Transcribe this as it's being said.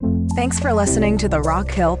Thanks for listening to the Rock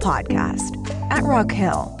Hill Podcast. At Rock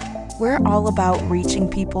Hill, we're all about reaching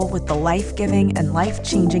people with the life-giving and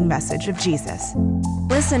life-changing message of Jesus.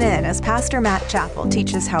 Listen in as Pastor Matt Chappell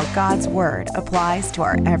teaches how God's Word applies to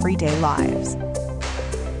our everyday lives.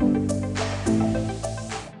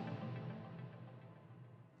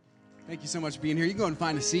 Thank you so much for being here. You can go and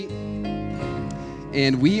find a seat.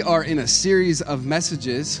 And we are in a series of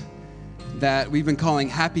messages that we've been calling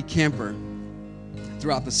Happy Camper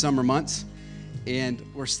throughout the summer months. And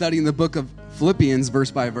we're studying the book of Philippians verse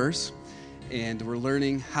by verse. And we're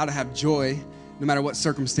learning how to have joy no matter what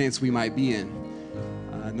circumstance we might be in.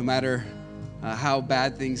 No matter how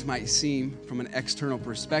bad things might seem from an external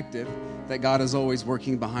perspective, that God is always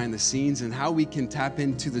working behind the scenes, and how we can tap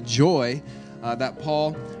into the joy that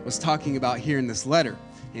Paul was talking about here in this letter.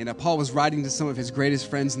 And Paul was writing to some of his greatest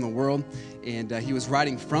friends in the world, and he was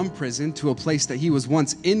writing from prison to a place that he was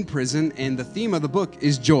once in prison, and the theme of the book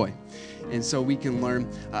is joy. And so we can learn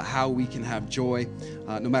how we can have joy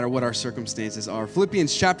no matter what our circumstances are.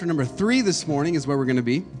 Philippians chapter number 3 this morning is where we're going to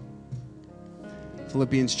be.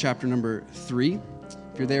 Philippians chapter number 3.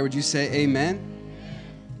 If you're there, would you say amen?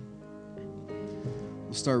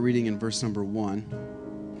 We'll start reading in verse number 1.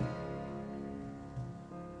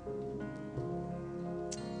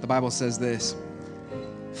 The Bible says this: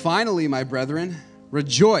 "Finally, my brethren,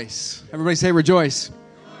 rejoice." Everybody say rejoice.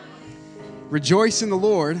 "Rejoice in the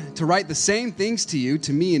Lord. To write the same things to you,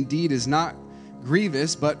 to me indeed is not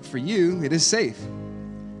grievous, but for you it is safe.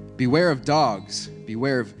 Beware of dogs,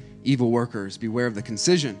 beware of evil workers, beware of the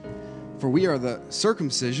concision. For we are the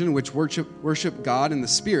circumcision which worship God in the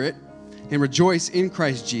Spirit, and rejoice in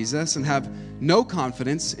Christ Jesus, and have no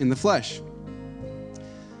confidence in the flesh.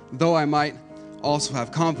 Though I might also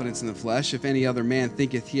have confidence in the flesh, if any other man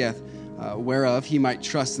thinketh he hath whereof he might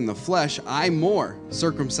trust in the flesh, I more,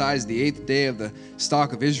 circumcised the 8th day of the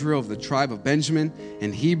stock of Israel, of the tribe of Benjamin,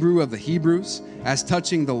 and Hebrew of the Hebrews, as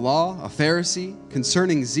touching the law, a Pharisee,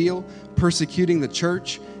 concerning zeal, persecuting the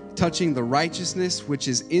church, touching the righteousness which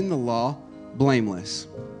is in the law, blameless."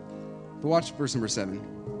 But watch verse number 7.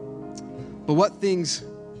 "But what things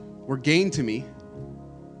were gain to me,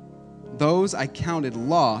 those I counted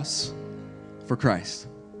loss for Christ."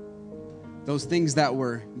 Those things that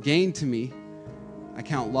were gained to me, I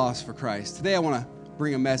count loss for Christ. Today I want to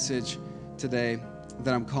bring a message today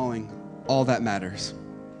that I'm calling All That Matters.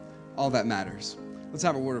 All That Matters. Let's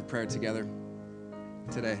have a word of prayer together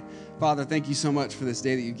today. Father, thank you so much for this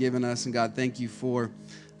day that you've given us. And God, thank you for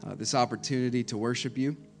this opportunity to worship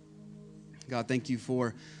you. God, thank you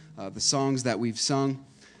for the songs that we've sung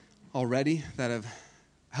already that have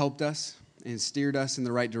helped us and steered us in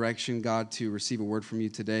the right direction, God, to receive a word from you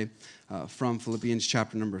today from Philippians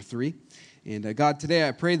chapter number 3. And God, today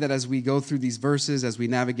I pray that as we go through these verses, as we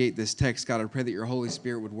navigate this text, God, I pray that your Holy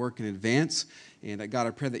Spirit would work in advance. And God, I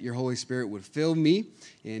pray that your Holy Spirit would fill me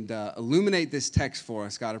and illuminate this text for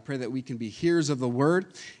us. God, I pray that we can be hearers of the word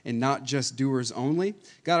and not just doers only.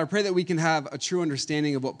 God, I pray that we can have a true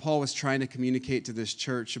understanding of what Paul was trying to communicate to this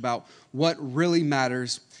church about what really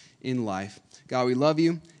matters in life. God, we love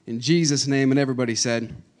you. In Jesus' name, and everybody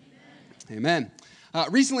said, amen.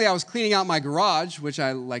 Recently, I was cleaning out my garage, which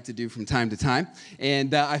I like to do from time to time,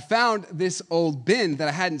 and I found this old bin that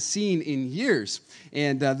I hadn't seen in years.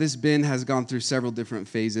 And this bin has gone through several different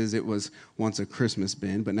phases. It was once a Christmas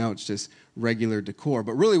bin, but now it's just regular decor.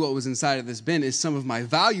 But really what was inside of this bin is some of my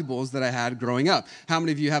valuables that I had growing up. How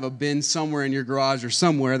many of you have a bin somewhere in your garage or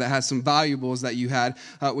somewhere that has some valuables that you had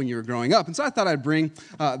when you were growing up? And so I thought I'd bring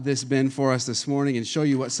this bin for us this morning and show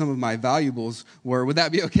you what some of my valuables were. Would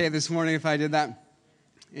that be okay this morning if I did that?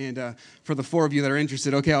 And for the 4 of you that are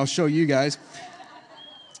interested, okay, I'll show you guys.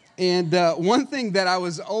 And one thing that I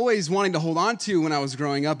was always wanting to hold on to when I was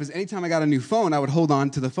growing up is anytime I got a new phone, I would hold on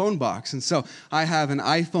to the phone box. And so I have an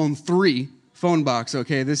iPhone 3 phone box,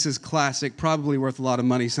 okay? This is classic, probably worth a lot of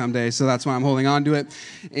money someday, so that's why I'm holding on to it.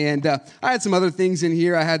 And I had some other things in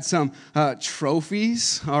here. I had some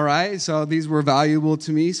trophies, all right? So these were valuable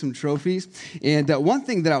to me, some trophies. And one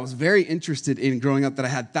thing that I was very interested in growing up, that I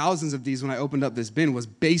had thousands of these when I opened up this bin, was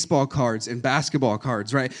baseball cards and basketball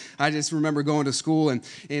cards, right? I just remember going to school and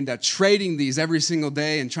trading these every single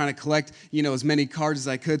day and trying to collect, as many cards as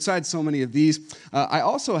I could. So I had so many of these. I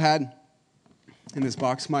also had, in this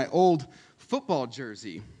box, my old football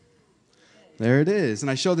jersey. There it is.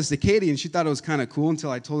 And I showed this to Katie, and she thought it was kind of cool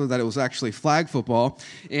until I told her that it was actually flag football.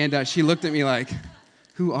 And she looked at me like,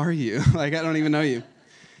 who are you? Like, I don't even know you.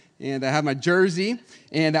 and I have my jersey.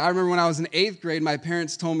 And I remember when I was in 8th grade, my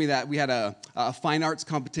parents told me that we had a fine arts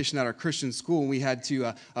competition at our Christian school, and we had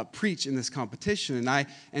to preach in this competition. And I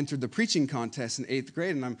entered the preaching contest in 8th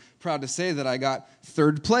grade, and I'm proud to say that I got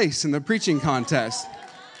 3rd place in the preaching contest.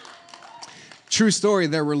 True story,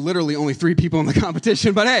 there were literally only 3 people in the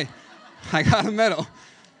competition, but hey, I got a medal.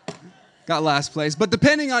 Got last place, but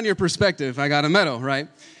depending on your perspective, I got a medal, right?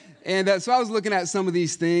 And so I was looking at some of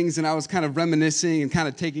these things, and I was kind of reminiscing and kind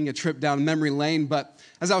of taking a trip down memory lane. But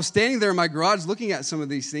as I was standing there in my garage looking at some of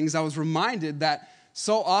these things, I was reminded that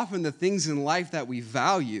so often the things in life that we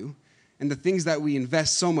value and the things that we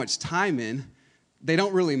invest so much time in, they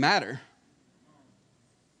don't really matter.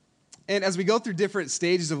 And as we go through different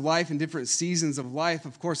stages of life and different seasons of life,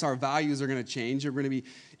 of course, our values are going to change. We're going to be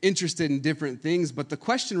interested in different things. But the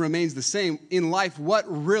question remains the same. In life, what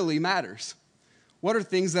really matters? What are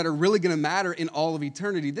things that are really going to matter in all of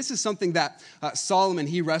eternity? This is something that Solomon,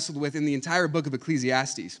 he wrestled with in the entire book of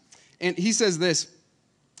Ecclesiastes. And he says this,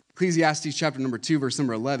 Ecclesiastes chapter number 2, verse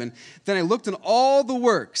number 11. Then I looked on all the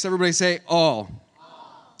works. Everybody say all.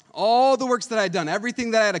 All the works that I had done,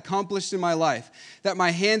 everything that I had accomplished in my life, that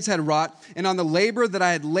my hands had wrought, and on the labor that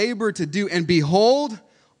I had labored to do. And behold,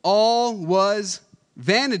 all was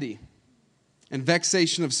vanity and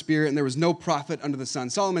vexation of spirit, and there was no profit under the sun.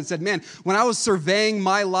 Solomon said, man, when I was surveying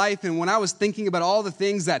my life and when I was thinking about all the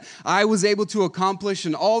things that I was able to accomplish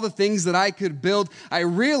and all the things that I could build, I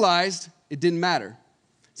realized it didn't matter.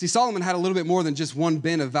 See, Solomon had a little bit more than just one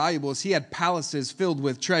bin of valuables. He had palaces filled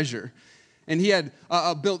with treasure. And he had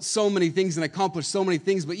built so many things and accomplished so many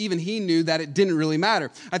things, but even he knew that it didn't really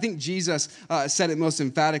matter. I think Jesus said it most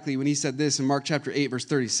emphatically when he said this in Mark chapter 8, verse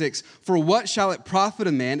 36. For what shall it profit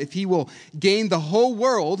a man if he will gain the whole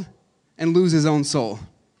world and lose his own soul?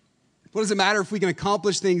 What does it matter if we can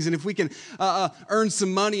accomplish things and if we can earn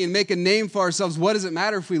some money and make a name for ourselves? What does it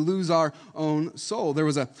matter if we lose our own soul? There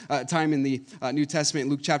was a time in the New Testament,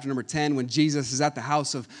 Luke chapter number 10, when Jesus is at the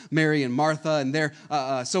house of Mary and Martha, and they're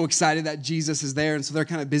so excited that Jesus is there, and so they're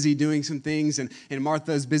kind of busy doing some things, and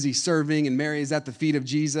Martha is busy serving, and Mary is at the feet of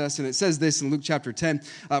Jesus. And it says this in Luke chapter 10,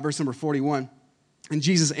 verse number 41. And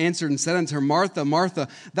Jesus answered and said unto her, Martha, Martha,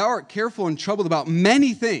 thou art careful and troubled about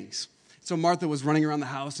many things. So Martha was running around the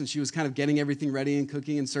house, and she was kind of getting everything ready and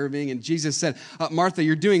cooking and serving. And Jesus said, Martha,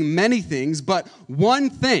 you're doing many things, but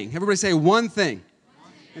one thing. Everybody say one thing.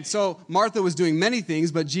 And so Martha was doing many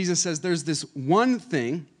things, but Jesus says there's this one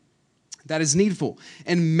thing that is needful.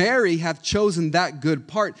 And Mary hath chosen that good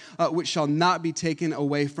part, which shall not be taken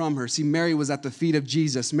away from her. See, Mary was at the feet of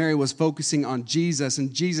Jesus. Mary was focusing on Jesus.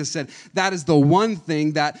 And Jesus said, that is the one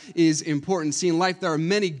thing that is important. See, in life, there are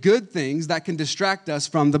many good things that can distract us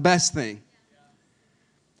from the best thing.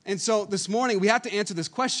 And so this morning, we have to answer this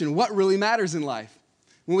question, what really matters in life?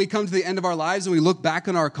 When we come to the end of our lives and we look back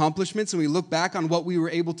on our accomplishments and we look back on what we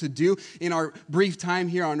were able to do in our brief time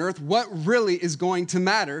here on earth, what really is going to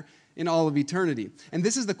matter in all of eternity? And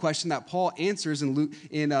this is the question that Paul answers in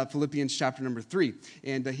Philippians chapter number 3.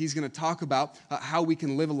 And he's going to talk about how we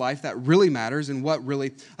can live a life that really matters and what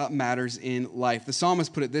really matters in life. The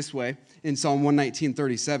psalmist put it this way in Psalm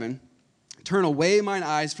 119:37. Turn away mine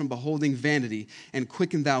eyes from beholding vanity, and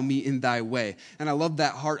quicken thou me in thy way. And I love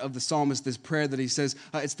that heart of the psalmist, this prayer that he says,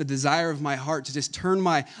 it's the desire of my heart to just turn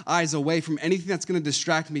my eyes away from anything that's going to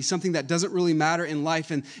distract me, something that doesn't really matter in life,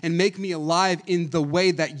 and make me alive in the way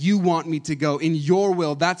that you want me to go, in your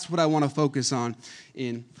will. That's what I want to focus on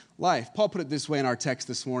in life. Paul put it this way in our text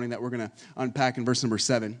this morning that we're going to unpack in verse number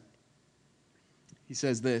 7. He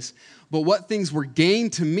says this, but what things were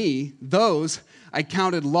gained to me, those I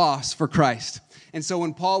counted loss for Christ. And so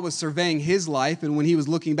when Paul was surveying his life and when he was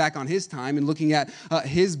looking back on his time and looking at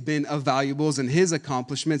his bin of valuables and his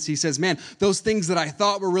accomplishments, he says, man, those things that I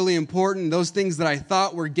thought were really important, those things that I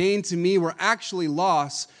thought were gained to me were actually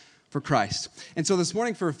loss for Christ. And so this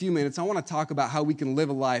morning for a few minutes, I want to talk about how we can live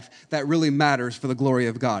a life that really matters for the glory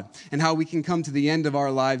of God, and how we can come to the end of our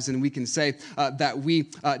lives and we can say that we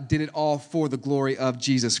did it all for the glory of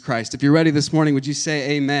Jesus Christ. If you're ready this morning, would you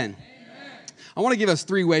say amen? I want to give us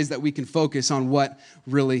 3 ways that we can focus on what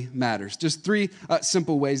really matters. Just 3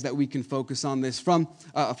 simple ways that we can focus on this from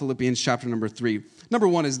Philippians chapter number 3. Number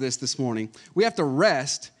 1 is this morning. We have to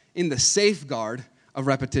rest in the safeguard of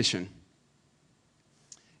repetition.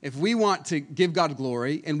 If we want to give God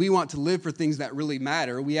glory and we want to live for things that really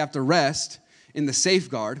matter, we have to rest in the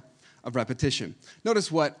safeguard of repetition.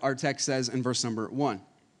 Notice what our text says in verse number 1.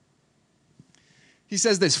 He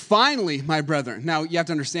says this, finally, my brethren. Now, you have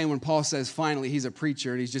to understand when Paul says finally, he's a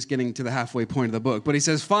preacher and he's just getting to the halfway point of the book. But he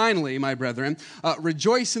says, finally, my brethren,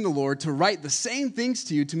 rejoice in the Lord. To write the same things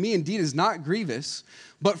to you, to me indeed is not grievous,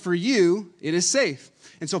 but for you it is safe.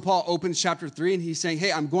 And so Paul opens chapter 3 and he's saying,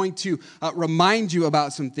 hey, I'm going to remind you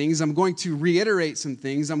about some things. I'm going to reiterate some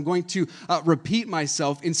things. I'm going to repeat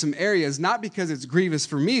myself in some areas, not because it's grievous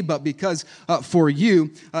for me, but because for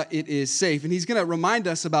you it is safe. And he's going to remind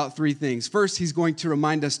us about three things. First, he's going to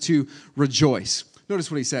remind us to rejoice.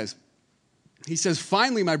 Notice what he says. He says,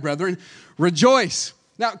 finally, my brethren, rejoice.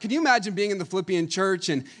 Now, can you imagine being in the Philippian church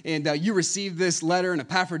and you receive this letter and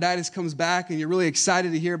Epaphroditus comes back and you're really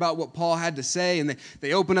excited to hear about what Paul had to say, and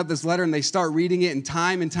they open up this letter and they start reading it, and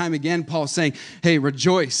time again, Paul's saying, hey,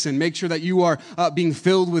 rejoice and make sure that you are being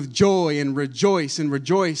filled with joy and rejoice.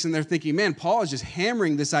 And they're thinking, man, Paul is just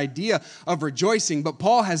hammering this idea of rejoicing, but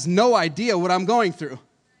Paul has no idea what I'm going through.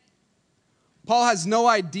 Paul has no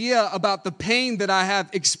idea about the pain that I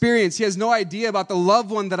have experienced. He has no idea about the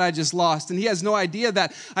loved one that I just lost. And he has no idea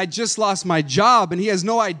that I just lost my job. And he has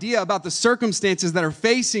no idea about the circumstances that are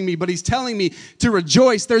facing me. But he's telling me to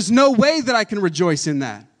rejoice. There's no way that I can rejoice in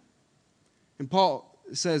that. And Paul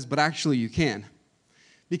says, but actually you can.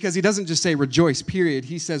 Because he doesn't just say rejoice, period.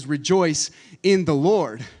 He says rejoice in the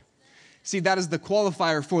Lord. See, that is the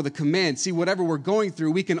qualifier for the command. See, whatever we're going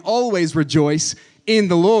through, we can always rejoice in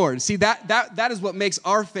the Lord. See, that is what makes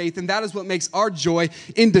our faith, and that is what makes our joy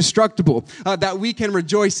indestructible, that we can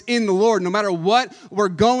rejoice in the Lord. No matter what we're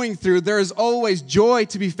going through, there is always joy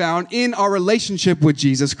to be found in our relationship with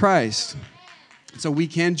Jesus Christ. So we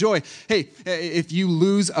can joy. Hey, if you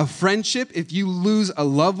lose a friendship, if you lose a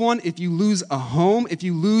loved one, if you lose a home, if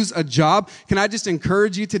you lose a job, can I just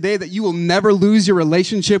encourage you today that you will never lose your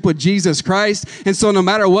relationship with Jesus Christ? And so no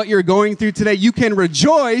matter what you're going through today, you can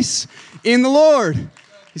rejoice in the Lord.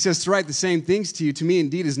 He says to write the same things to you, to me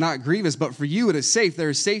indeed is not grievous, but for you it is safe. There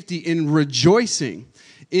is safety in rejoicing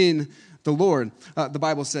in the Lord. The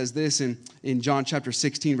Bible says this in John chapter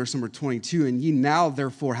 16, verse number 22, and ye now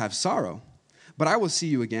therefore have sorrow, but I will see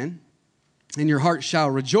you again, and your heart shall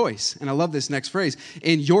rejoice. And I love this next phrase.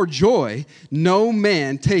 And your joy no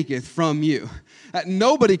man taketh from you.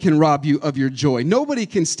 Nobody can rob you of your joy. Nobody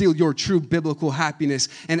can steal your true biblical happiness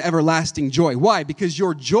and everlasting joy. Why? Because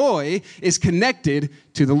your joy is connected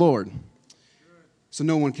to the Lord. So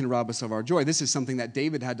no one can rob us of our joy. This is something that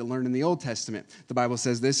David had to learn in the Old Testament. The Bible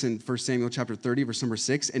says this in 1 Samuel chapter 30, verse number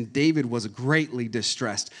 6, and David was greatly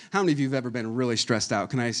distressed. How many of you have ever been really stressed out?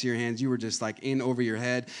 Can I see your hands? You were just like in over your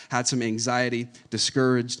head, had some anxiety,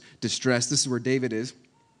 discouraged, distressed. This is where David is.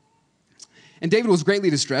 And David was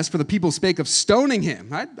greatly distressed, for the people spake of stoning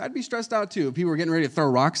him. I'd be stressed out too. If people were getting ready to throw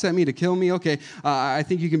rocks at me to kill me, okay, I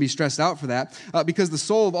think you can be stressed out for that. Because the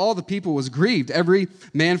soul of all the people was grieved, every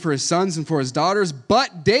man for his sons and for his daughters.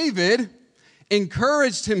 But David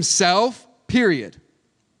encouraged himself, period.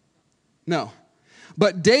 No.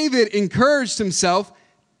 But David encouraged himself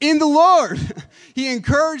in the Lord. He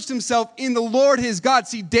encouraged himself in the Lord his God.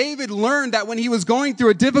 See, David learned that when he was going through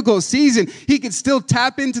a difficult season, he could still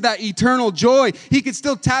tap into that eternal joy. He could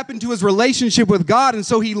still tap into his relationship with God. And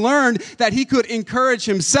so he learned that he could encourage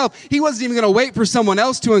himself. He wasn't even going to wait for someone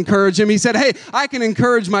else to encourage him. He said, hey, I can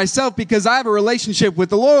encourage myself because I have a relationship with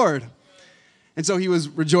the Lord. And so he was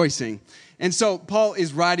rejoicing. And so Paul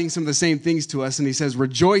is writing some of the same things to us, and he says,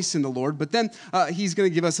 rejoice in the Lord. But then he's going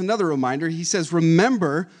to give us another reminder. He says,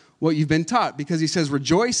 remember what you've been taught, because he says,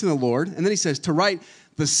 rejoice in the Lord. And then he says, to write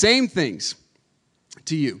the same things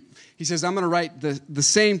to you. He says, I'm going to write the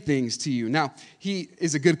same things to you. Now, he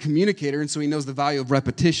is a good communicator, and so he knows the value of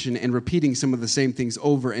repetition and repeating some of the same things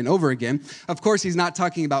over and over again. Of course, he's not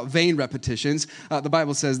talking about vain repetitions. The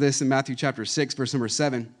Bible says this in Matthew chapter 6, verse number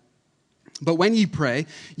 7. But when ye pray,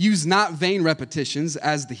 use not vain repetitions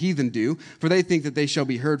as the heathen do, for they think that they shall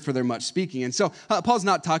be heard for their much speaking. And so Paul's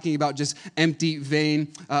not talking about just empty, vain,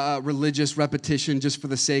 religious repetition just for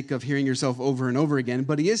the sake of hearing yourself over and over again,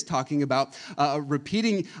 but he is talking about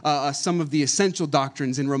repeating some of the essential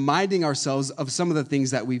doctrines and reminding ourselves of some of the things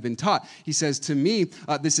that we've been taught. He says, to me,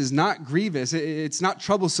 this is not grievous. It's not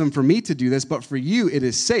troublesome for me to do this, but for you it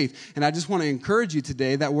is safe. And I just want to encourage you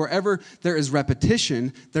today that wherever there is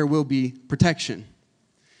repetition, there will be protection.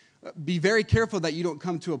 Be very careful that you don't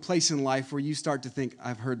come to a place in life where you start to think,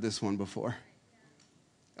 I've heard this one before.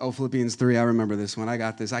 Oh, Philippians 3, I remember this one. I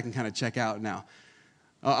got this. I can kind of check out now.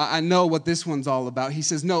 I know what this one's all about. He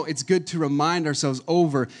says, no, it's good to remind ourselves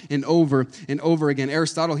over and over and over again.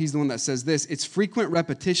 Aristotle, he's the one that says this. It's frequent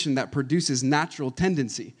repetition that produces natural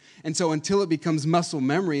tendency. And so until it becomes muscle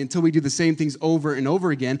memory, until we do the same things over and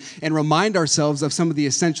over again and remind ourselves of some of the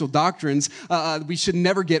essential doctrines, we should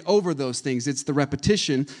never get over those things. It's the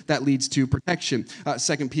repetition that leads to protection.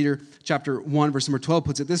 2 Peter chapter 1, verse number 12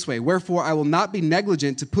 puts it this way. Wherefore I will not be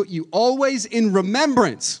negligent to put you always in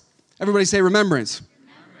remembrance. Everybody say remembrance.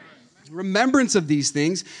 Remembrance of these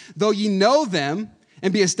things, though ye know them,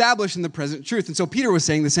 and be established in the present truth. And so Peter was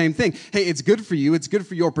saying the same thing. Hey, it's good for you. It's good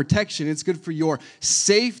for your protection. It's good for your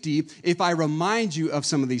safety if I remind you of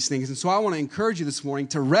some of these things. And so I want to encourage you this morning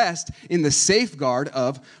to rest in the safeguard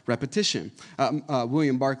of repetition.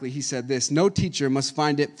 William Barclay, he said this: no teacher must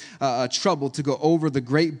find it trouble to go over the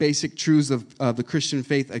great basic truths of the Christian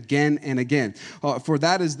faith again and again. For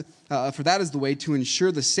that is the way to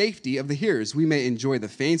ensure the safety of the hearers. We may enjoy the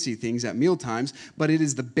fancy things at mealtimes, but it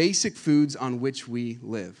is the basic foods on which we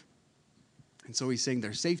live. And so he's saying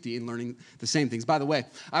there's safety in learning the same things. By the way,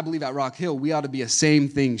 I believe at Rock Hill, we ought to be a same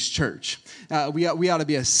things church. We ought to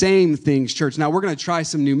be a same things church. Now, we're going to try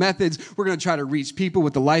some new methods. We're going to try to reach people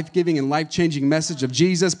with the life-giving and life-changing message of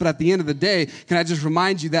Jesus. But at the end of the day, can I just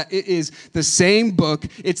remind you that it is the same book,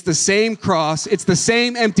 it's the same cross, it's the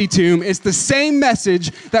same empty tomb, it's the same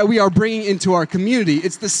message that we are bringing into our community.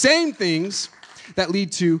 It's the same things that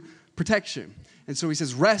lead to protection. And so he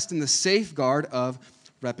says, rest in the safeguard of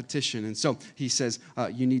repetition. And so he says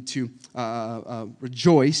you need to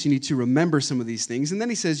rejoice. You need to remember some of these things. And then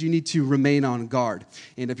he says you need to remain on guard.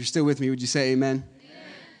 And if you're still with me, would you say amen? Amen.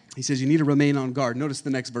 He says you need to remain on guard. Notice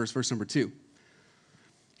the next verse number 2.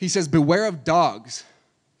 He says, beware of dogs.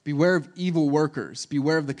 Beware of evil workers.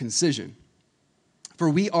 Beware of the concision. For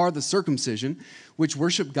we are the circumcision, which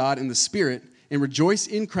worship God in the Spirit, and rejoice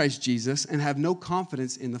in Christ Jesus, and have no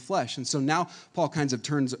confidence in the flesh. And so now Paul kind of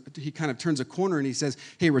turns a corner and he says,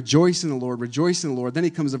 hey, rejoice in the Lord, rejoice in the Lord. Then he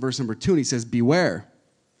comes to verse number 2 and he says, beware.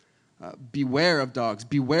 Beware of dogs,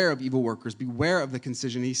 beware of evil workers, beware of the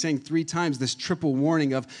concision. He's saying 3 times this triple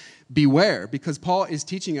warning of beware, because Paul is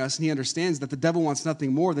teaching us and he understands that the devil wants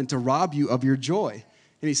nothing more than to rob you of your joy.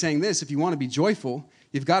 And he's saying this: if you want to be joyful,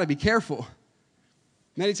 you've got to be careful.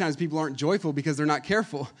 Many times people aren't joyful because they're not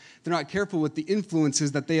careful. They're not careful with the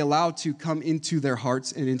influences that they allow to come into their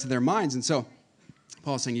hearts and into their minds. And so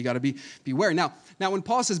Paul's saying you got to beware. Now, when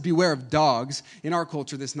Paul says beware of dogs, in our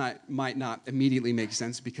culture this might not immediately make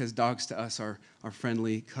sense, because dogs to us are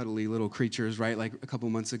friendly, cuddly little creatures, right? Like a couple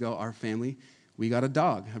months ago, our family, we got a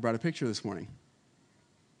dog. I brought a picture this morning.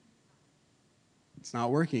 It's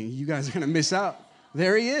not working. You guys are going to miss out.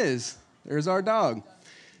 There he is. There's our dog.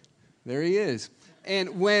 There he is.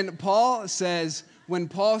 And when Paul says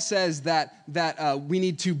that we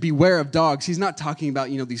need to beware of dogs, he's not talking about,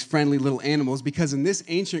 these friendly little animals, because in this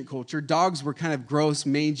ancient culture, dogs were kind of gross,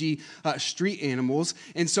 mangy, street animals.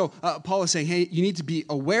 And so Paul is saying, hey, you need to be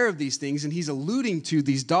aware of these things. And he's alluding to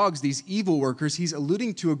these dogs, these evil workers. He's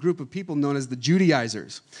alluding to a group of people known as the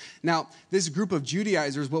Judaizers. Now, this group of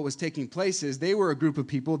Judaizers, what was taking place is they were a group of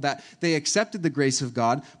people that they accepted the grace of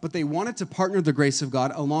God, but they wanted to partner the grace of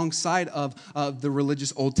God alongside of the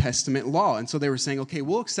religious Old Testament law. And so they were saying, okay,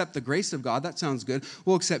 we'll accept the grace of God. That sounds good.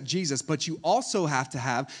 We'll accept Jesus, but you also have to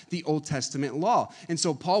have the Old Testament law. And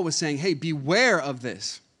so Paul was saying, hey, beware of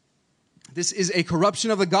this. This is a corruption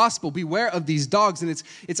of the gospel. Beware of these dogs. And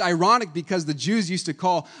it's ironic because the Jews used to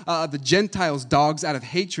call the Gentiles dogs out of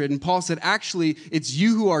hatred. And Paul said, actually, it's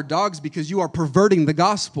you who are dogs because you are perverting the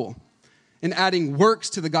gospel and adding works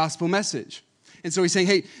to the gospel message. And so he's saying,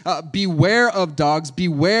 hey, beware of dogs,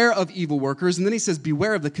 beware of evil workers. And then he says,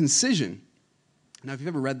 beware of the concision. Now, if you've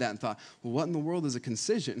ever read that and thought, well, what in the world is a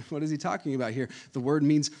concision? What is he talking about here? The word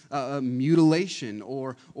means mutilation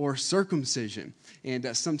or circumcision.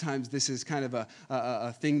 And sometimes this is kind of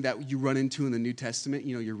a thing that you run into in the New Testament.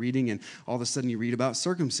 You're reading and all of a sudden you read about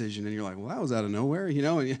circumcision and you're like, well, that was out of nowhere.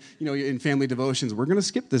 And in family devotions, we're going to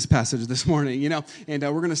skip this passage this morning, and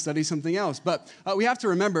we're going to study something else. But we have to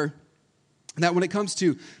remember that when it comes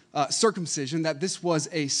to circumcision, that this was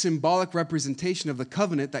a symbolic representation of the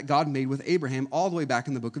covenant that God made with Abraham all the way back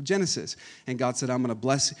in the book of Genesis. And God said, I'm going to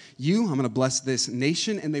bless you, I'm going to bless this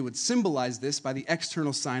nation, and they would symbolize this by the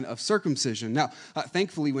external sign of circumcision. Now,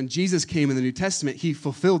 thankfully, when Jesus came in the New Testament, he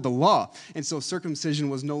fulfilled the law, and so circumcision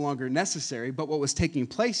was no longer necessary. But what was taking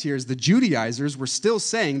place here is the Judaizers were still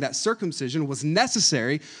saying that circumcision was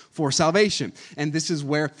necessary for salvation. And this is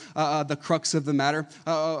where the crux of the matter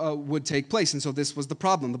would take place. And so this was the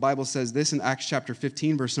problem. The Bible says this in Acts chapter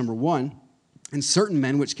 15, verse number 1. And certain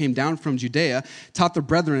men which came down from Judea taught the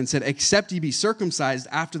brethren and said, except ye be circumcised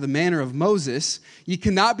after the manner of Moses, ye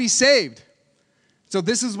cannot be saved. So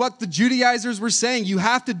this is what the Judaizers were saying. You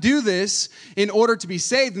have to do this in order to be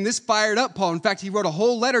saved. And this fired up Paul. In fact, he wrote a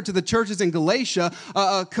whole letter to the churches in Galatia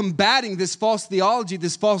combating this false theology,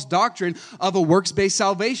 this false doctrine of a works-based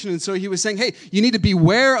salvation. And so he was saying, hey, you need to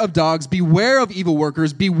beware of dogs, beware of evil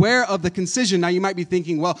workers, beware of the concision. Now you might be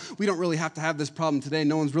thinking, well, we don't really have to have this problem today.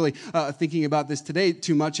 No one's really thinking about this today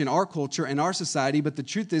too much in our culture and our society. But the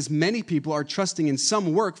truth is many people are trusting in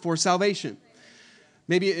some work for salvation.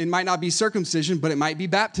 Maybe it might not be circumcision, but it might be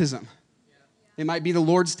baptism. It might be the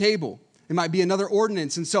Lord's table. It might be another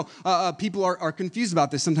ordinance. And so people are confused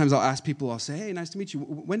about this. Sometimes I'll ask people, I'll say, hey, nice to meet you.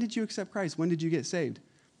 When did you accept Christ? When did you get saved?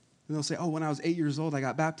 And they'll say, oh, when I was 8 years old, I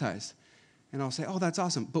got baptized. And I'll say, oh, that's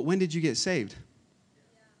awesome. But when did you get saved?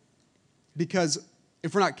 Because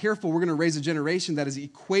if we're not careful, we're going to raise a generation that is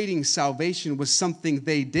equating salvation with something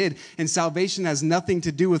they did. And salvation has nothing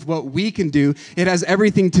to do with what we can do. It has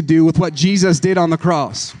everything to do with what Jesus did on the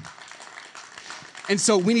cross. And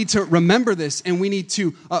so we need to remember this, and we need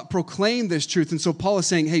to proclaim this truth. And so Paul is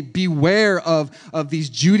saying, hey, beware of these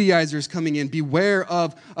Judaizers coming in. Beware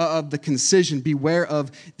of the concision. Beware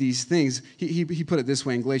of these things. He put it this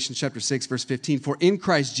way in Galatians chapter 6, verse 15. For in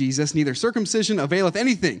Christ Jesus, neither circumcision availeth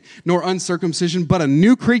anything, nor uncircumcision, but a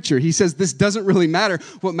new creature. He says this doesn't really matter.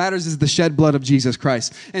 What matters is the shed blood of Jesus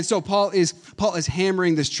Christ. And so Paul is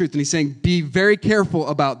hammering this truth, and he's saying, be very careful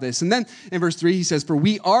about this. And then in verse 3, he says, for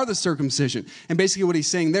we are the circumcision. And basically what he's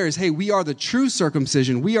saying there is, hey, we are the true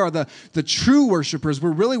circumcision. We are the true worshipers.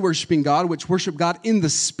 We're really worshiping God, which worship God in the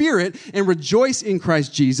Spirit and rejoice in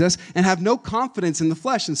Christ Jesus and have no confidence in the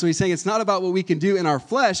flesh. And so he's saying it's not about what we can do in our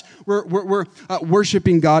flesh. We're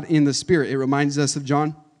worshiping God in the Spirit. It reminds us of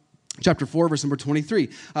John chapter 4, verse number 23,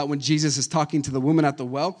 when Jesus is talking to the woman at the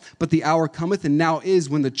well. But the hour cometh, and now is,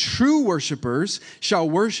 when the true worshipers shall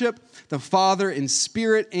worship the Father in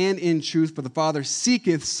spirit and in truth, for the Father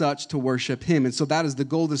seeketh such to worship him. And so that is the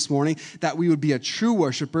goal this morning, that we would be a true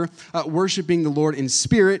worshiper, worshiping the Lord in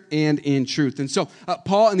spirit and in truth. And so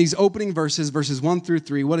Paul, in these opening verses 1 through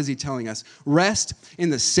 3, what is he telling us? Rest in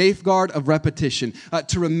the safeguard of repetition,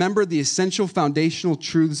 to remember the essential foundational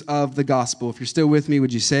truths of the gospel. If you're still with me,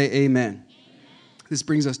 would you say amen? This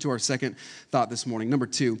brings us to our second thought this morning. Number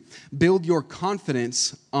 2, build your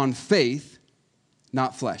confidence on faith,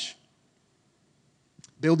 not flesh.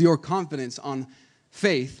 Build your confidence on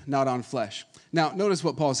faith, not on flesh. Now, notice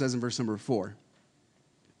what Paul says in verse number 4.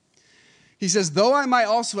 He says, though I might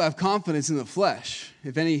also have confidence in the flesh,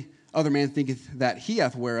 if any other man thinketh that he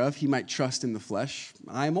hath whereof, he might trust in the flesh,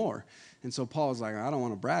 I more. And so Paul's like, I don't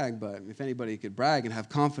want to brag, but if anybody could brag and have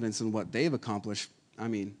confidence in what they've accomplished, I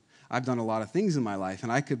mean, I've done a lot of things in my life,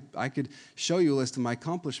 and I could show you a list of my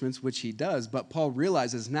accomplishments, which he does. But Paul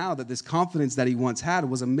realizes now that this confidence that he once had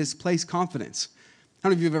was a misplaced confidence. How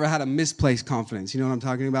many of you have ever had a misplaced confidence? You know what I'm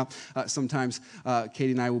talking about? Sometimes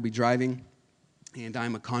Katie and I will be driving, and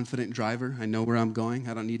I'm a confident driver. I know where I'm going.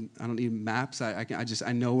 I don't need maps.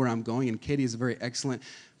 I know where I'm going. And Katie is a very excellent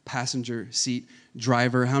passenger seat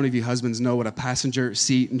driver. How many of you husbands know what a passenger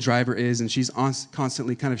seat driver is? And she's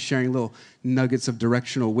constantly kind of sharing little nuggets of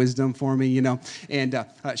directional wisdom for me, you know, and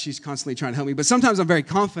she's constantly trying to help me. But sometimes I'm very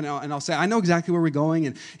confident, and I'll say, I know exactly where we're going,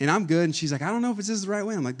 and I'm good. And she's like, I don't know if this is the right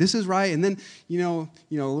way. I'm like, this is right. And then, you know,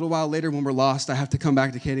 a little while later when we're lost, I have to come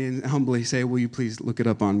back to Katie and humbly say, will you please look it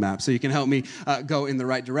up on maps so you can help me go in the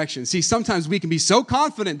right direction. See, sometimes we can be so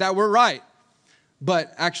confident that we're right,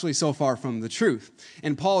 but actually so far from the truth.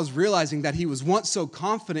 And Paul is realizing that he was once so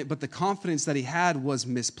confident, but the confidence that he had was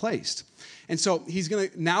misplaced. And so he's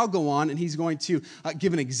going to now go on, and he's going to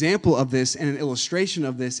give an example of this and an illustration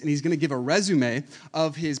of this, and he's going to give a resume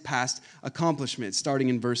of his past accomplishments, starting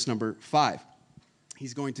in verse number 5.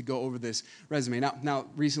 He's going to go over this resume. Now,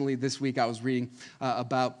 recently this week I was reading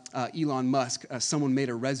about Elon Musk. Someone made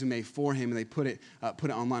a resume for him, and they put it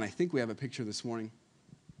online. I think we have a picture this morning.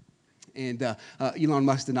 And Elon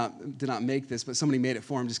Musk did not make this, but somebody made it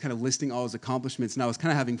for him, just kind of listing all his accomplishments. And I was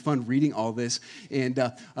kind of having fun reading all this. And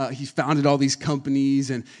he founded all these companies,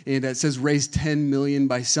 and it says raised $10 million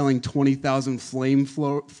by selling 20,000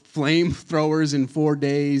 flamethrowers in 4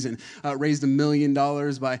 days, and raised $1 million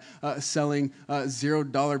by selling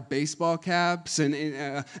 $0 baseball caps,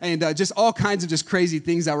 and just all kinds of just crazy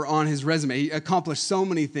things that were on his resume. He accomplished so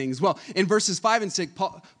many things. Well, in verses 5 and 6,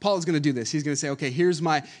 Paul is going to do this. He's going to say, okay, here's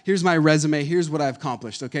my resume. Here's what I've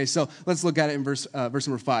accomplished. Okay, so let's look at it in verse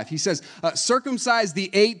number 5. He says, circumcised the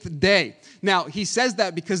 8th day. Now, he says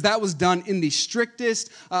that because that was done in the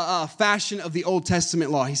strictest fashion of the Old Testament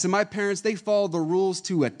law. He said, my parents, they followed the rules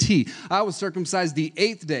to a T. I was circumcised the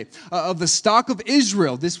 8th day of the stock of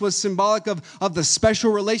Israel. This was symbolic of the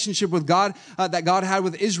special relationship with God that God had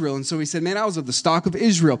with Israel. And so he said, man, I was of the stock of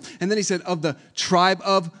Israel. And then he said, of the tribe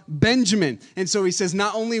of Benjamin. And so he says,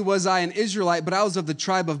 not only was I an Israelite, but I was of the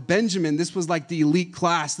tribe of Benjamin. Benjamin, this was like the elite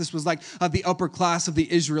class. This was like the upper class of the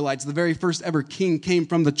Israelites. The very first ever king came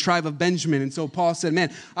from the tribe of Benjamin. And so Paul said, man,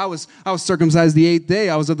 I was circumcised the 8th day.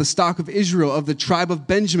 I was of the stock of Israel, of the tribe of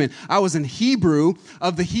Benjamin. I was an Hebrew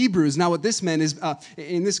of the Hebrews. Now what this meant is,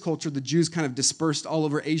 in this culture, the Jews kind of dispersed all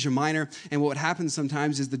over Asia Minor. And what would happen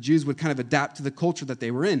sometimes is the Jews would kind of adapt to the culture that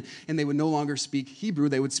they were in. And they would no longer speak Hebrew.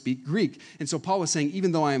 They would speak Greek. And so Paul was saying,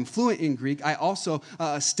 even though I am fluent in Greek, I also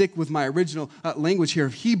stick with my original language here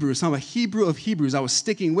of Hebrew. So I'm a Hebrew of Hebrews. I was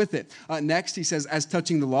sticking with it. Next, he says, as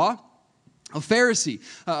touching the law, a Pharisee.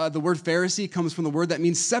 The word Pharisee comes from the word that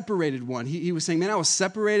means separated one. He was saying, man, I was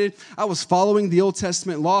separated. I was following the Old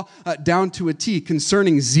Testament law down to a T.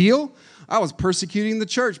 Concerning zeal, I was persecuting the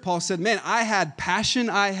church. Paul said, man, I had passion,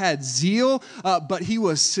 I had zeal, but he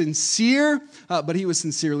was sincere, but he was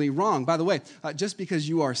sincerely wrong. By the way, just because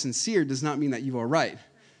you are sincere does not mean that you are right.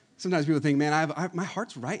 Sometimes people think, man, my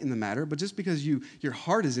heart's right in the matter, but just because your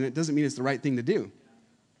heart is in it doesn't mean it's the right thing to do.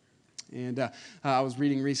 And I was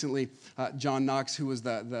reading recently, John Knox, who was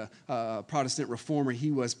the Protestant reformer,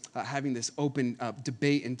 he was having this open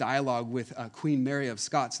debate and dialogue with Queen Mary of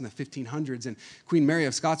Scots in the 1500s. And Queen Mary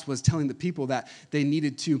of Scots was telling the people that they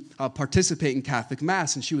needed to participate in Catholic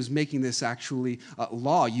Mass. And she was making this actually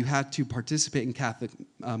law. You had to participate in Catholic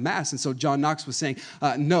Mass. And so John Knox was saying,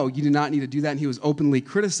 no, you do not need to do that. And he was openly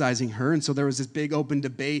criticizing her. And so there was this big open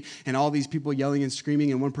debate and all these people yelling and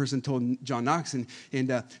screaming. And one person told John Knox, and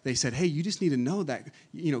they said, hey, you just need to know that,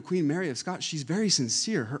 Queen Mary of Scots, she's very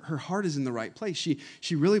sincere. Her heart is in the right place.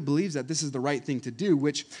 She really believes that this is the right thing to do,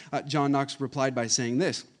 which John Knox replied by saying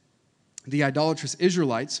this. The idolatrous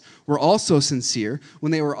Israelites were also sincere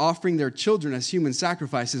when they were offering their children as human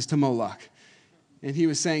sacrifices to Moloch. And he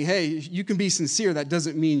was saying, hey, you can be sincere. That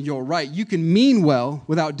doesn't mean you're right. You can mean well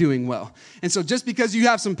without doing well. And so just because you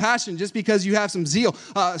have some passion, just because you have some zeal,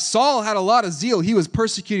 Saul had a lot of zeal. He was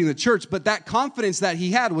persecuting the church, but that confidence that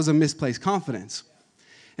he had was a misplaced confidence.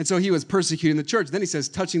 And so he was persecuting the church. Then he says,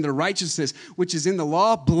 touching the righteousness, which is in the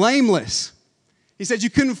law, blameless. He said,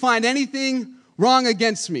 you couldn't find anything wrong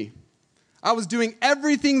against me. I was doing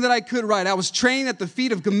everything that I could right. I was trained at the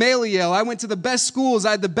feet of Gamaliel. I went to the best schools. I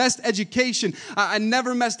had the best education. I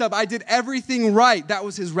never messed up. I did everything right. That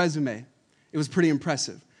was his resume. It was pretty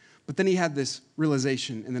impressive. But then he had this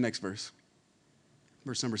realization in the next verse.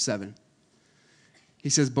 Verse number 7. He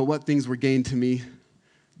says, but what things were gained to me,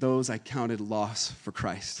 those I counted loss for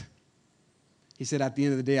Christ. He said, at the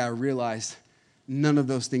end of the day, I realized none of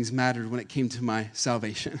those things mattered when it came to my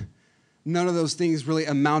salvation. None of those things really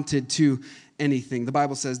amounted to anything. The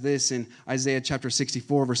Bible says this in Isaiah chapter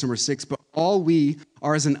 64, verse number 6, but all we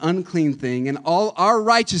are as an unclean thing, and all our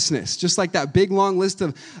righteousness, just like that big long list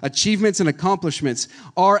of achievements and accomplishments,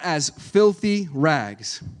 are as filthy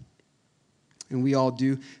rags. And we all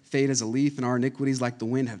do fade as a leaf, and our iniquities like the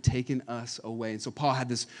wind have taken us away. And so Paul had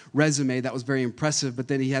this resume that was very impressive, but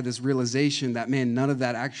then he had this realization that, man, none of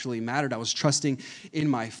that actually mattered. I was trusting in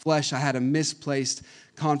my flesh. I had a misplaced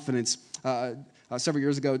confidence. Several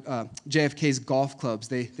years ago, JFK's golf clubs,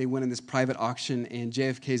 they went in this private auction, and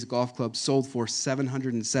JFK's golf clubs sold for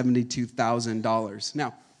 $772,000.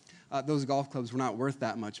 Now, those golf clubs were not worth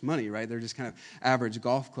that much money, right? They're just kind of average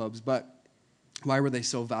golf clubs, but why were they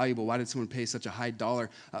so valuable? Why did someone pay such a high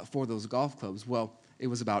dollar for those golf clubs? Well, it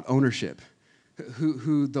was about ownership.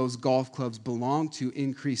 Who those golf clubs belong to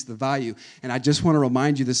increase the value. And I just want to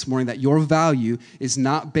remind you this morning that your value is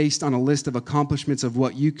not based on a list of accomplishments of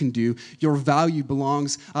what you can do. Your value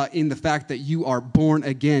belongs in the fact that you are born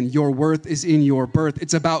again. Your worth is in your birth.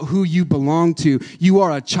 It's about who you belong to. You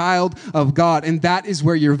are a child of God, and that is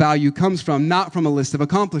where your value comes from, not from a list of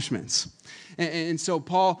accomplishments. And so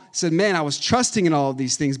Paul said, man, I was trusting in all of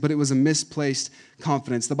these things, but it was a misplaced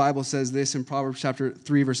confidence. The Bible says this in Proverbs chapter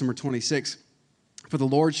 3, verse number 26. For the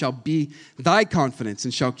Lord shall be thy confidence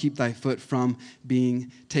and shall keep thy foot from being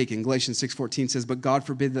taken. Galatians 6:14 says, but God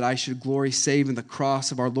forbid that I should glory save in the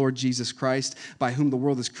cross of our Lord Jesus Christ, by whom the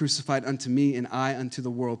world is crucified unto me and I unto the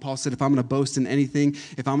world. Paul said, if I'm going to boast in anything,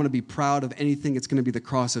 if I'm going to be proud of anything, it's going to be the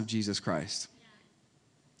cross of Jesus Christ.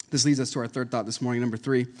 This leads us to our third thought this morning, number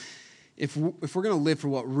 3. If we're going to live for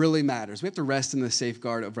what really matters, we have to rest in the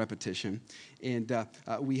safeguard of repetition. And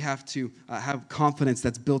we have to have confidence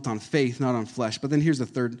that's built on faith, not on flesh. But then here's the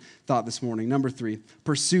third thought this morning. Number 3,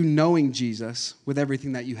 pursue knowing Jesus with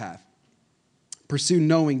everything that you have. Pursue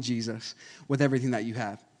knowing Jesus with everything that you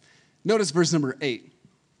have. Notice verse number 8.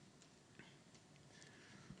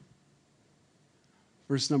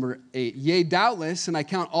 Verse number 8. Yea, doubtless, and I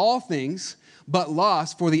count all things but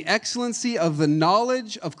lost for the excellency of the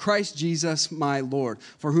knowledge of Christ Jesus my Lord,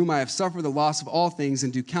 for whom I have suffered the loss of all things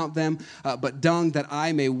and do count them but dung, that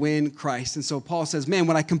I may win Christ. And so Paul says, man,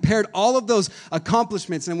 when I compared all of those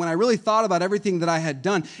accomplishments and when I really thought about everything that I had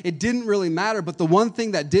done, it didn't really matter. But the one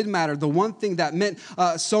thing that did matter, the one thing that meant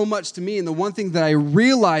so much to me, and the one thing that I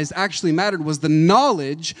realized actually mattered was the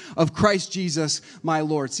knowledge of Christ Jesus my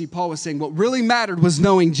Lord. See, Paul was saying what really mattered was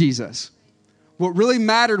knowing Jesus. What really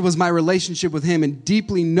mattered was my relationship with him and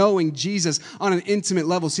deeply knowing Jesus on an intimate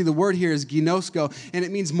level. See, the word here is ginosko, and it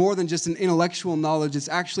means more than just an intellectual knowledge. It's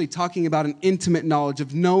actually talking about an intimate knowledge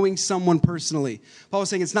of knowing someone personally. Paul was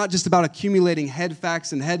saying it's not just about accumulating head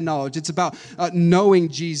facts and head knowledge. It's about knowing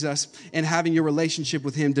Jesus and having your relationship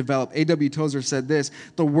with him develop. A.W. Tozer said this: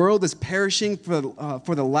 the world is perishing for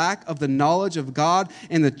the lack of the knowledge of God,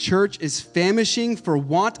 and the church is famishing for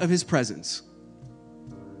want of his presence.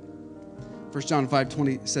 1 John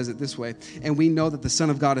 5:20 says it this way: and we know that the Son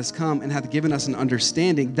of God has come and hath given us an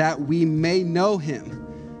understanding that we may know him.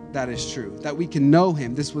 That is true, that we can know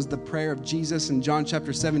him. This was the prayer of Jesus in John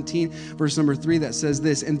chapter 17, verse number 3, that says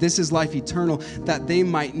this: and this is life eternal, that they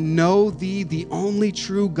might know thee, the only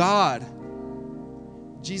true God.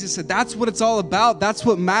 Jesus said that's what it's all about. That's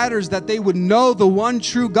what matters, that they would know the one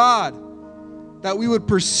true God. That we would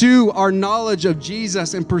pursue our knowledge of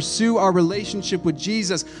Jesus and pursue our relationship with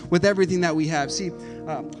Jesus with everything that we have. See,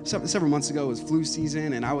 several months ago it was flu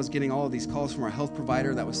season, and I was getting all of these calls from our health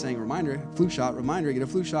provider that was saying, reminder, get a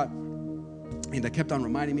flu shot. And they kept on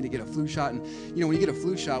reminding me to get a flu shot. And, when you get a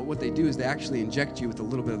flu shot, what they do is they actually inject you with a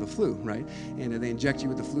little bit of the flu, right? And they inject you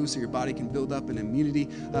with the flu so your body can build up an immunity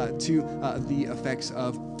to the effects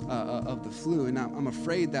of the flu. And I'm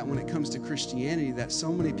afraid that when it comes to Christianity, that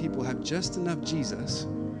so many people have just enough Jesus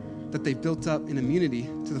that they've built up an immunity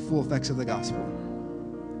to the full effects of the gospel.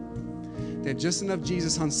 They have just enough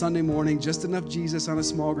Jesus on Sunday morning, just enough Jesus on a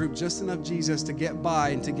small group, just enough Jesus to get by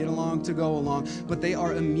and to get along, to go along, but they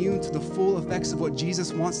are immune to the full effects of what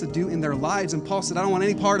Jesus wants to do in their lives. And Paul said, I don't want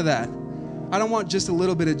any part of that. I don't want just a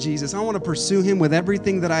little bit of Jesus. I want to pursue him with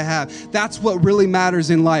everything that I have. That's what really matters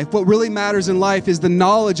in life. What really matters in life is the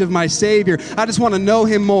knowledge of my Savior. I just want to know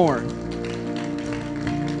him more.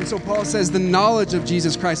 And so Paul says the knowledge of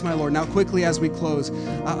Jesus Christ, my Lord. Now, quickly as we close,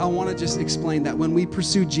 I want to just explain that when we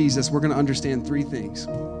pursue Jesus, we're going to understand three things.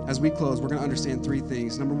 As we close, we're going to understand three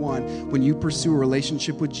things. Number one, when you pursue a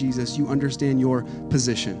relationship with Jesus, you understand your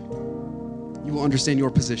position. You will understand your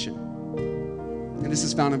position. And this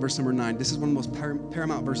is found in verse number 9. This is one of the most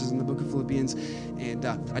paramount verses in the book of Philippians, and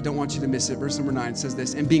I don't want you to miss it. Verse number 9 says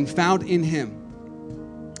this: and being found in him.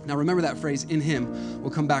 Now remember that phrase, in him. We'll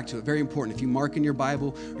come back to it. Very important. If you mark in your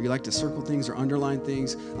Bible, or you like to circle things or underline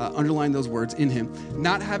things, underline those words, in him.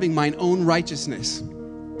 Not having mine own righteousness.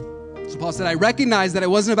 So Paul said, I recognize that it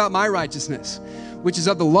wasn't about my righteousness, which is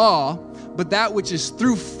of the law, but that which is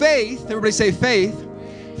through faith. Everybody say faith.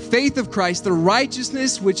 Faith of Christ, the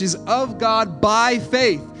righteousness which is of God by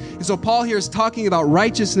faith. And so Paul here is talking about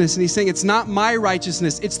righteousness, and he's saying it's not my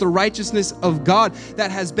righteousness, it's the righteousness of God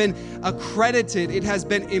that has been accredited, it has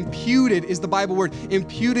been imputed, is the Bible word,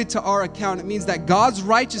 imputed to our account. It means that God's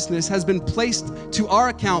righteousness has been placed to our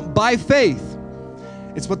account by faith.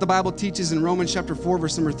 It's what the Bible teaches in Romans chapter 4,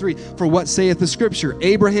 verse number 3. For what saith the scripture?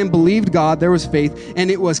 Abraham believed God, there was faith,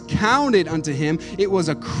 and it was counted unto him, it was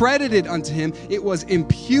accredited unto him, it was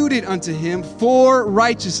imputed unto him for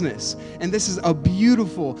righteousness. And this is a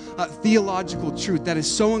beautiful theological truth that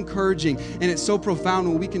is so encouraging, and it's so profound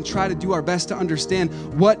when we can try to do our best to understand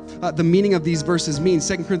what the meaning of these verses mean.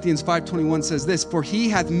 2 Corinthians 5:21 says this: for he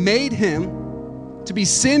hath made him to be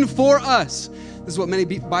sin for us. This is what many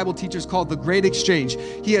Bible teachers call the great exchange.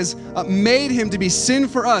 He has made him to be sin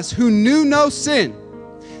for us who knew no sin,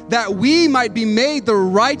 that we might be made the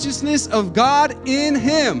righteousness of God in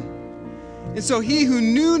him. And so he who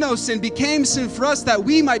knew no sin became sin for us, that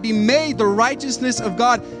we might be made the righteousness of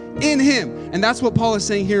God in him. And that's what Paul is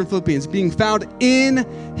saying here in Philippians, being found in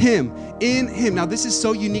him, in him. Now this is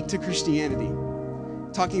so unique to Christianity,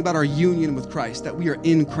 talking about our union with Christ, that we are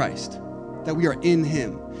in Christ, that we are in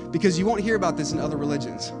him. Because you won't hear about this in other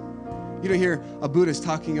religions. You don't hear a Buddhist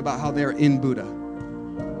talking about how they're in Buddha.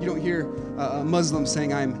 You don't hear a Muslim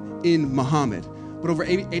saying, I'm in Muhammad. But over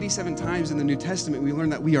 87 times in the New Testament, we learn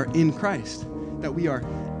that we are in Christ, that we are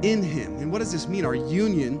in him. And what does this mean, our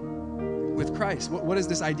union with Christ? What is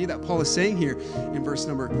this idea that Paul is saying here in verse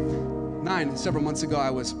number 9, several months ago,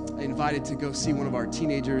 I was invited to go see one of our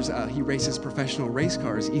teenagers. He races professional race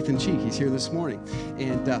cars, Ethan Cheek. He's here this morning.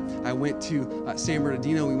 And I went to San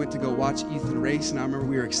Bernardino. We went to go watch Ethan race. And I remember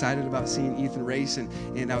we were excited about seeing Ethan race.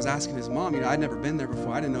 And I was asking his mom, I'd never been there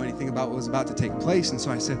before. I didn't know anything about what was about to take place. And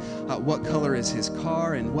so I said, what color is his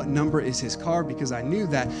car and what number is his car? Because I knew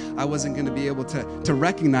that I wasn't going to be able to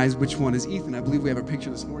recognize which one is Ethan. I believe we have a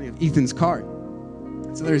picture this morning of Ethan's car.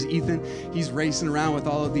 So there's Ethan. He's racing around with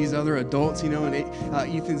all of these other adults, and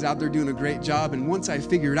Ethan's out there doing a great job. And once I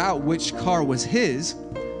figured out which car was his,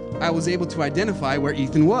 I was able to identify where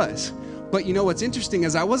Ethan was. But what's interesting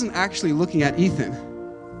is I wasn't actually looking at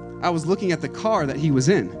Ethan. I was looking at the car that he was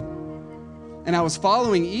in. And I was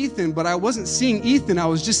following Ethan, but I wasn't seeing Ethan. I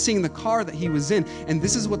was just seeing the car that he was in. And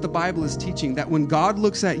this is what the Bible is teaching, that when God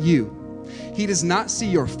looks at you, He does not see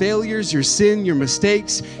your failures, your sin, your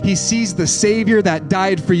mistakes. He sees the Savior that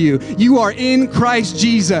died for you. You are in Christ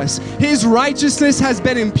Jesus. His righteousness has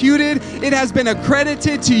been imputed. It has been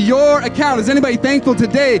accredited to your account. Is anybody thankful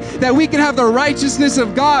today that we can have the righteousness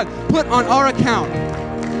of God put on our account?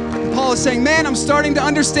 Paul is saying, man, I'm starting to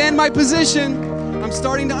understand my position. I'm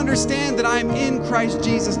starting to understand that I'm in Christ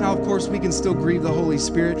Jesus. Now, of course, we can still grieve the Holy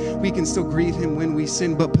Spirit. We can still grieve Him when we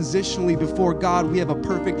sin, but positionally before God, we have a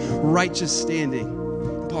perfect, righteous standing.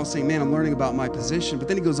 And Paul's saying, man, I'm learning about my position. But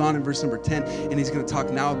then he goes on in verse number 10, and he's going to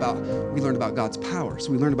talk now about, we learned about God's power.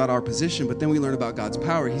 So we learned about our position, but then we learn about God's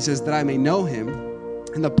power. He says, that I may know Him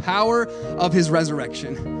and the power of His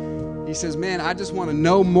resurrection. He says, man, I just want to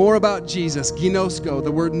know more about Jesus. Ginosko,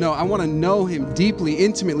 the word know. I want to know Him deeply,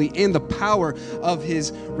 intimately, and the power of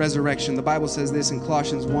His resurrection. The Bible says this in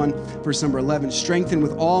Colossians 1, verse number 11, strengthened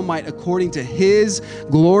with all might according to His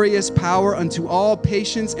glorious power unto all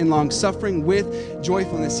patience and long suffering with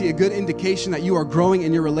joyfulness. See, a good indication that you are growing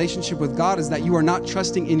in your relationship with God is that you are not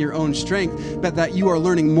trusting in your own strength, but that you are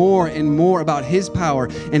learning more and more about His power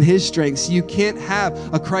and His strength. So you can't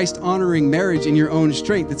have a Christ-honoring marriage in your own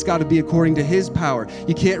strength. It's got to be according to His power.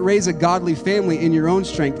 You can't raise a godly family in your own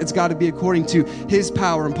strength. It's got to be according to His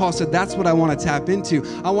power. And Paul said, that's what I want to tap into.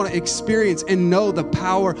 I want to experience and know the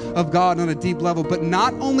power of God on a deep level. But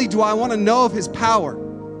not only do I want to know of His power,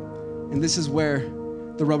 and this is where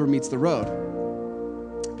the rubber meets the road,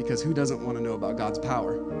 because who doesn't want to know about God's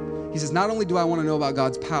power? He says, not only do I want to know about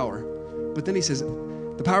God's power, but then he says,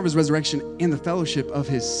 the power of His resurrection and the fellowship of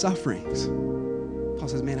His sufferings. Paul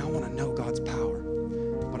says, man, I want to know God's power.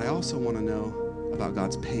 I also want to know about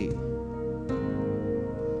God's pain.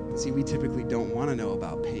 See, we typically don't want to know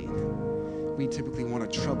about pain. We typically want a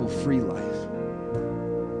trouble-free life.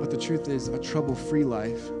 But the truth is, a trouble-free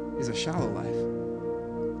life is a shallow life.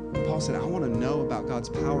 And Paul said, I want to know about God's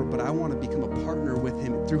power, but I want to become a partner with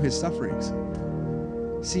Him through His sufferings.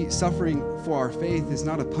 See, suffering for our faith is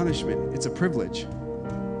not a punishment, it's a privilege.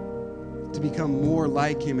 To become more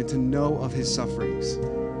like Him and to know of His sufferings.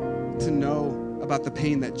 To know about the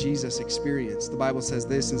pain that Jesus experienced. The Bible says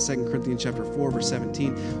this in 2 Corinthians chapter 4, verse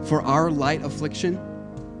 17, for our light affliction,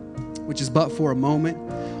 which is but for a moment,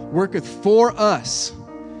 worketh for us.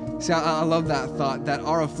 See, I love that thought, that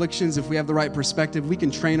our afflictions, if we have the right perspective, we can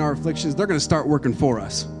train our afflictions. They're going to start working for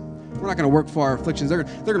us. We're not going to work for our afflictions. They're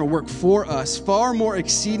going to work for us, far more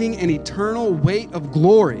exceeding an eternal weight of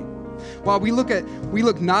glory. While we look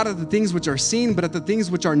not at the things which are seen, but at the things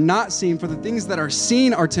which are not seen. For the things that are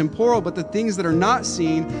seen are temporal, but the things that are not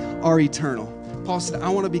seen are eternal. Paul said, I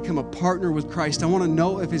want to become a partner with Christ. I want to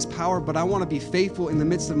know of His power, but I want to be faithful in the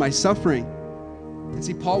midst of my suffering. And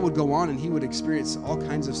see, Paul would go on and he would experience all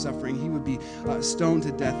kinds of suffering. He would be stoned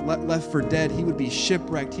to death, left for dead. He would be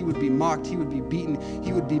shipwrecked. He would be mocked. He would be beaten.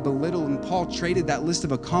 He would be belittled. And Paul traded that list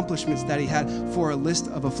of accomplishments that he had for a list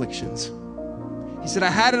of afflictions. He said,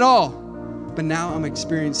 I had it all, but now I'm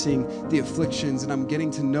experiencing the afflictions and I'm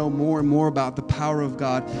getting to know more and more about the power of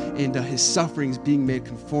God and His sufferings being made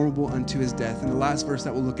conformable unto His death. And the last verse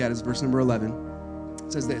that we'll look at is verse number 11.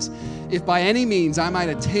 It says this, if by any means I might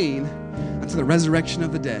attain unto the resurrection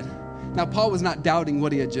of the dead. Now, Paul was not doubting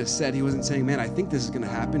what he had just said. He wasn't saying, man, I think this is going to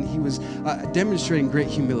happen. He was demonstrating great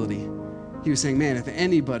humility. He was saying, man, if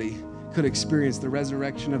anybody could experience the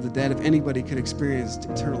resurrection of the dead, if anybody could experience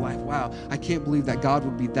eternal life, wow, I can't believe that God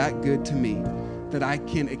would be that good to me, that I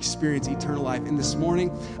can experience eternal life. And this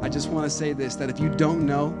morning, I just want to say this, that if you don't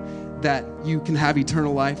know that you can have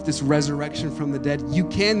eternal life, this resurrection from the dead, you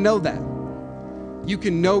can know that. You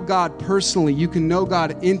can know God personally, you can know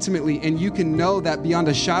God intimately, and you can know that beyond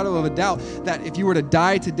a shadow of a doubt, that if you were to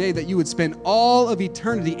die today, that you would spend all of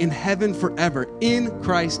eternity in heaven forever in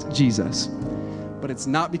Christ Jesus. but it's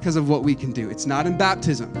not because of what we can do. It's not in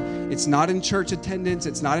baptism. It's not in church attendance.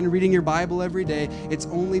 It's not in reading your Bible every day. It's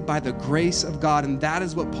only by the grace of God, and that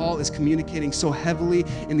is what Paul is communicating so heavily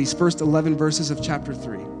in these first 11 verses of chapter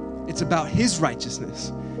 3. It's about his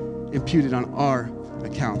righteousness imputed on our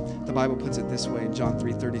account. The Bible puts it this way in John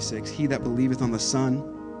 3:36, he that believeth on the Son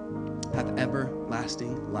hath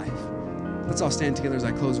everlasting life. Let's all stand together as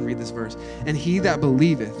I close and read this verse. And he that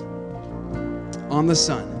believeth on the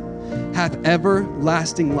Son hath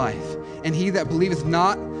everlasting life. And he that believeth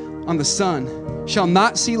not on the Son shall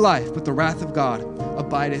not see life, but the wrath of God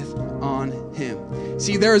abideth on him.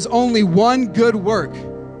 See, there is only one good work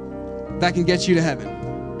that can get you to heaven.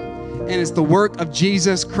 And it's the work of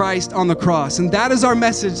Jesus Christ on the cross. And that is our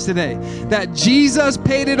message today, that Jesus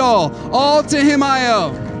paid it all to him I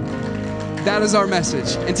owe. That is our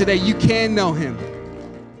message. And today you can know him.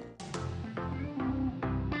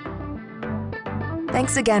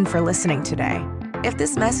 Thanks again for listening today. If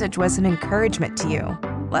this message was an encouragement to you,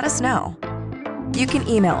 let us know. You can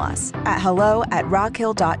email us at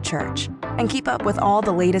hello@rockhill.church and keep up with all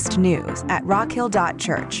the latest news at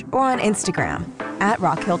rockhill.church or on Instagram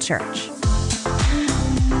 @rockhillchurch.